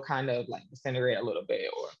will kind of like disintegrate a little bit.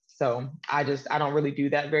 So I don't really do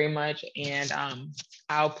that very much. And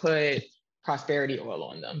I'll put prosperity oil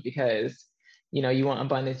on them, because you want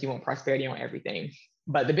abundance, you want prosperity on everything.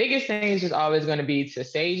 But the biggest thing is just always going to be to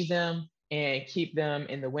sage them and keep them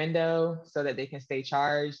in the window so that they can stay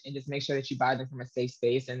charged, and just make sure that you buy them from a safe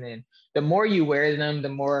space. And then the more you wear them, the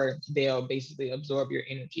more they'll basically absorb your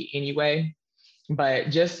energy anyway. But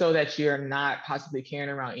just so that you're not possibly carrying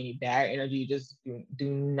around any bad energy, just do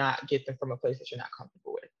not get them from a place that you're not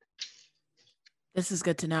comfortable with. This is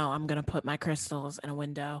good to know. I'm going to put my crystals in a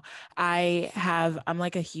window. I'm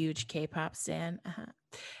like a huge K-pop stan.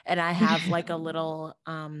 And I have like a little,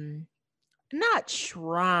 not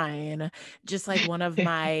shrine, just like one of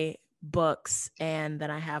my books. And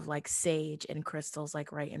then I have like sage and crystals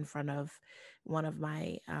like right in front of one of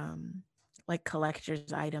my like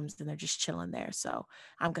collector's items, and they're just chilling there. So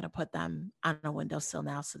I'm going to put them on a windowsill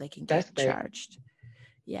now so they can get charged.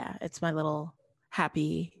 Yeah, it's my little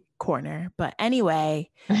happy corner. But anyway,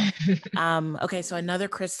 okay, so another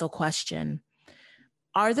crystal question.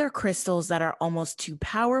 Are there crystals that are almost too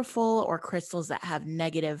powerful, or crystals that have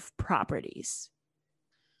negative properties?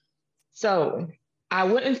 So I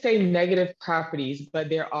wouldn't say negative properties, but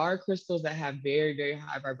there are crystals that have very, very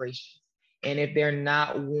high vibrations. And if they're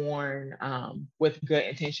not worn with good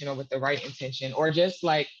intention, or with the right intention, or just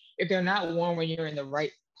like if they're not worn when you're in the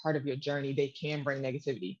right part of your journey, they can bring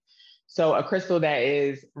negativity. So a crystal that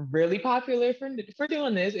is really popular for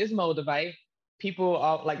doing this is moldavite.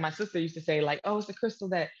 People like my sister used to say like, oh, it's a crystal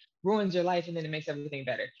that ruins your life and then it makes everything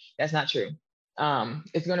better. That's not true.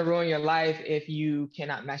 It's going to ruin your life if you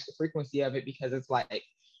cannot match the frequency of it, because it's like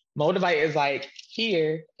moldavite is like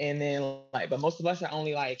here, and then like, but most of us are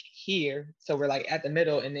only like here, so we're like at the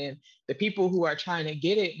middle, and then the people who are trying to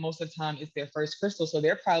get it, most of the time it's their first crystal, so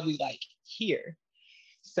they're probably like here.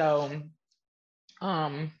 So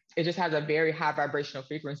it just has a very high vibrational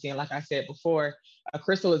frequency, and like I said before, a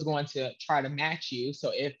crystal is going to try to match you.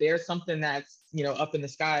 So if there's something that's up in the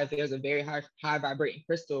sky, if there's a very high vibrating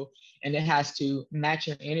crystal and it has to match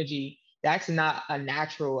your energy, that's not a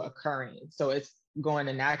natural occurrence. So it's going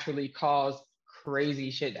to naturally cause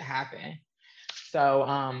crazy shit to happen.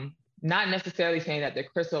 So not necessarily saying that the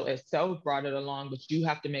crystal itself brought it along, but you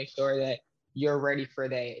have to make sure that you're ready for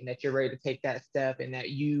that and that you're ready to take that step and that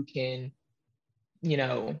you can, you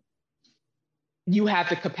know, you have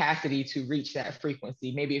the capacity to reach that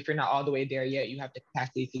frequency. Maybe if you're not all the way there yet, you have the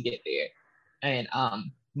capacity to get there. And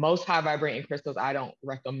most high vibrating crystals, I don't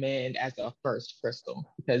recommend as a first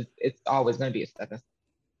crystal because it's always going to be a stepping stone.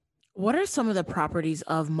 What are some of the properties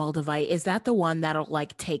of Moldavite? Is that the one that'll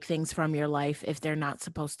like take things from your life if they're not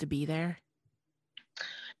supposed to be there?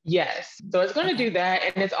 Yes. So it's going to Okay. do that.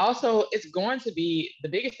 And it's going to be, the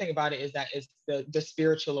biggest thing about it is that it's the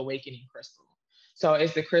spiritual awakening crystal. So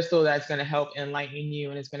it's the crystal that's going to help enlighten you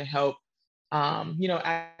and it's going to help,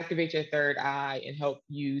 activate your third eye and help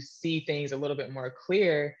you see things a little bit more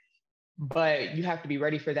clear. But you have to be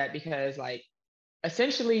ready for that because like,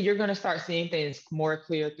 essentially you're going to start seeing things more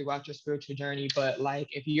clear throughout your spiritual journey. But like,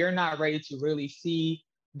 if you're not ready to really see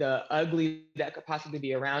the ugly that could possibly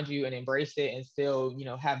be around you and embrace it and still,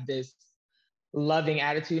 have this loving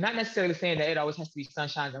attitude, not necessarily saying that it always has to be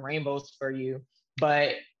sunshines and rainbows for you,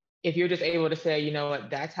 but if you're just able to say, you know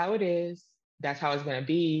what, that's how it is, that's how it's going to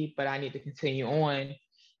be, but I need to continue on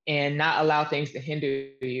and not allow things to hinder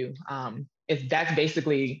you. That's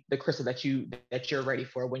basically the crystal that you're ready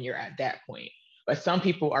for when you're at that point. But some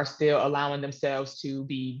people are still allowing themselves to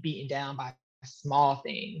be beaten down by small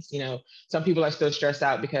things. Some people are still stressed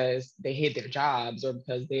out because they hate their jobs or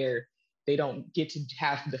because they don't get to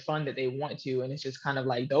have the fun that they want to. And it's just kind of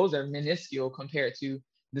like those are minuscule compared to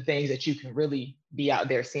the things that you can really be out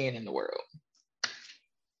there seeing in the world. I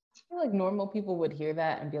feel like normal people would hear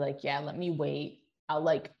that and be like, yeah, let me wait. I'll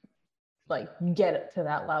like get it to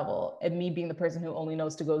that level. And me being the person who only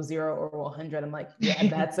knows to go 0 or 100, I'm like, yeah,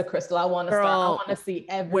 that's a crystal. I want to start. I want to see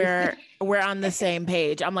everything. We're on the same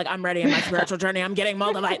page. I'm like, I'm ready in my spiritual journey. I'm getting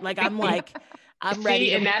Moldavite. Like, I'm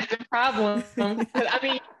ready. And that's the problem. I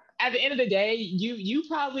mean, at the end of the day, you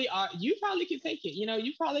probably can take it.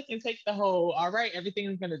 You probably can take the whole, all right,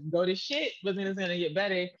 everything's gonna go to shit, but then it's gonna get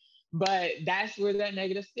better. But that's where that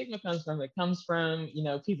negative stigma comes from. It comes from,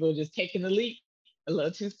 people just taking the leap a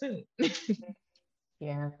little too soon.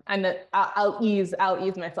 Yeah, and I'll ease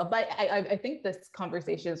myself, but I think this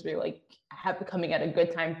conversation is really coming at a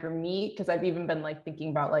good time for me because I've even been like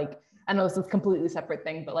thinking about like, I know this is a completely separate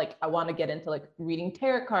thing, but like I want to get into like reading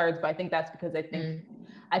tarot cards, but I think that's because I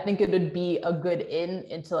think it would be a good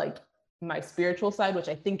into like my spiritual side, which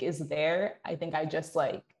I think is there. I think I just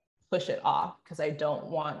like push it off because I don't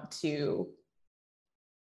want to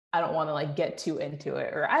like get too into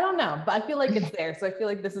it, or I don't know, but I feel like it's there. So I feel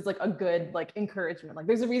like this is like a good like encouragement. Like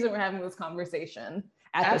there's a reason we're having this conversation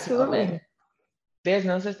at Absolutely. this moment. There's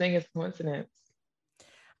no such thing as coincidence.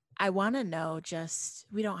 I want to know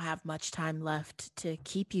we don't have much time left to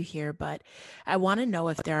keep you here, but I want to know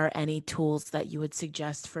if there are any tools that you would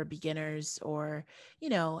suggest for beginners or,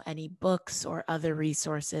 any books or other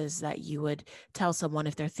resources that you would tell someone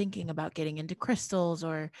if they're thinking about getting into crystals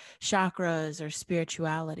or chakras or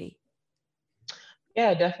spirituality.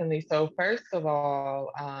 Yeah, definitely. So first of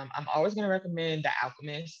all, I'm always going to recommend The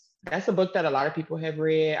Alchemist. That's a book that a lot of people have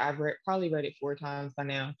read. Probably read it 4 times by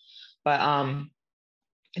now, but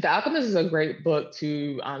The Alchemist is a great book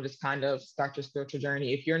to just kind of start your spiritual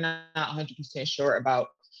journey. If you're not 100% sure about,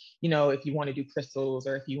 if you want to do crystals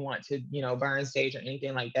or if you want to, burn sage or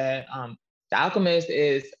anything like that, The Alchemist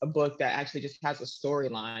is a book that actually just has a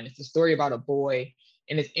storyline. It's a story about a boy,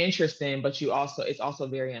 and it's interesting, but it's also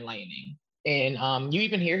very enlightening. And you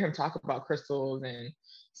even hear him talk about crystals and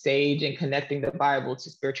sage and connecting the Bible to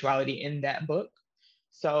spirituality in that book.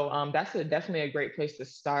 So that's definitely a great place to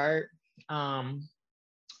start. Trying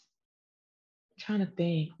to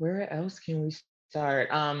think, where else can we start?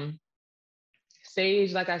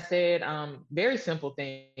 Sage, like I said, very simple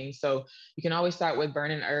things. So you can always start with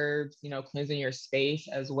burning herbs, cleansing your space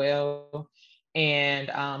as well. And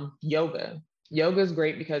yoga. Yoga is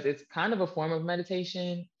great because it's kind of a form of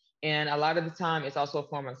meditation. And a lot of the time, it's also a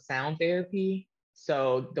form of sound therapy.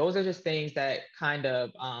 So those are just things that kind of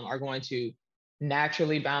are going to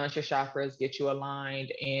naturally balance your chakras, get you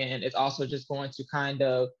aligned. And it's also just going to kind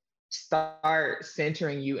of start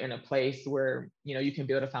centering you in a place where you can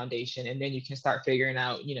build a foundation, and then you can start figuring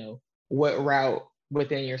out what route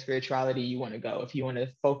within your spirituality you want to go. If you want to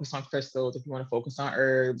focus on crystals, if you want to focus on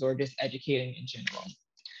herbs, or just educating in general.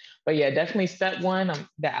 But yeah, definitely step one,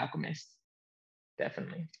 The Alchemist.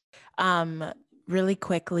 Definitely. Really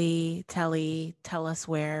quickly, tell us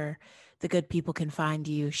where the good people can find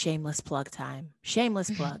you. Shameless plug time.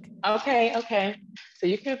 Shameless plug. Okay. So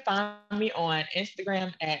you can find me on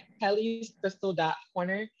Instagram at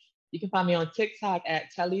kellyscrystal.corner. You can find me on TikTok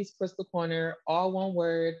at Telly's Crystal Corner, all one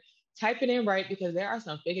word, type it in right, because there are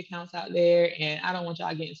some fake accounts out there and I don't want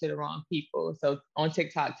y'all getting to the wrong people. So on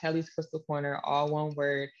TikTok, Telly's Crystal Corner, all one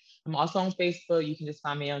word. I'm also on Facebook. You can just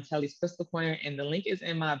find me on Telly's Crystal Corner, and the link is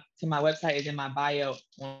in my website is in my bio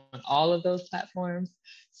on all of those platforms.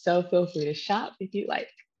 So feel free to shop if you like.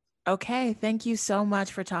 Okay, thank you so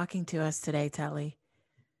much for talking to us today, Telly.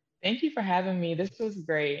 Thank you for having me. This was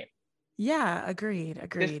great. Yeah, agreed.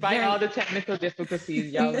 Despite all the technical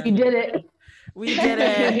difficulties, y'all. You did it. We did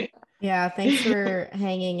it. Yeah, thanks for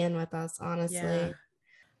hanging in with us, honestly. Yeah.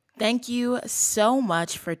 Thank you so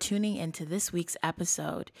much for tuning into this week's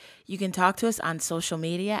episode. You can talk to us on social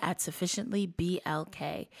media at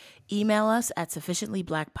SufficientlyBLK. Email us at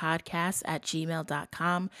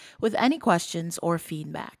sufficiently.blackpodcast@gmail.com with any questions or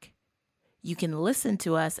feedback. You can listen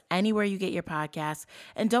to us anywhere you get your podcasts,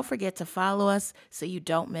 and don't forget to follow us so you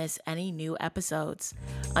don't miss any new episodes.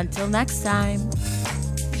 Until next time,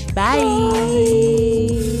 bye.